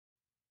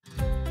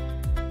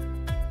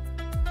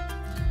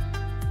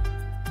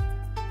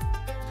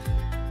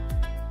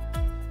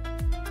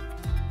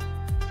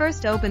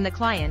first open the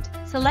client,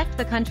 select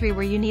the country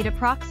where you need a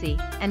proxy,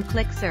 and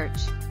click Search.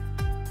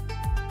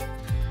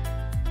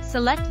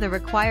 Select the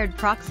required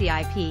proxy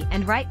IP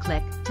and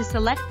right-click to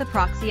select the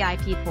proxy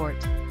IP port.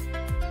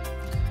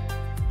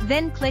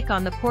 Then click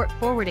on the port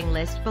forwarding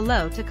list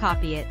below to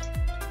copy it.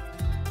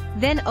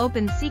 Then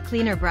open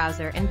CCleaner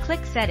browser and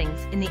click Settings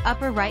in the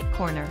upper right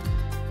corner.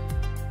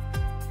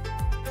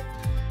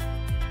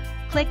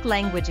 Click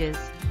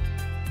Languages.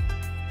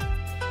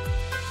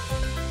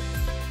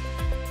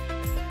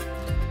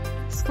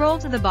 Scroll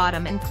to the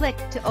bottom and click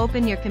to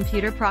open your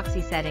computer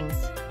proxy settings.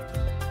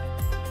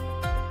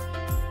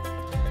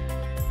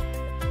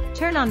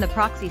 Turn on the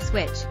proxy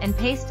switch and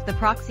paste the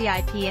proxy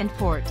IP and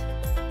port.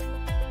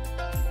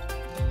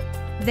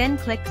 Then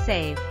click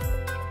Save.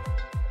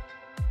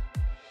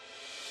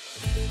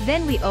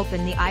 Then we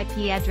open the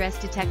IP address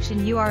detection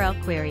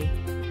URL query.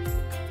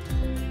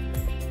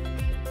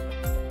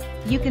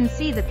 You can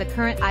see that the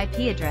current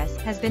IP address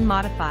has been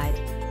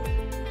modified.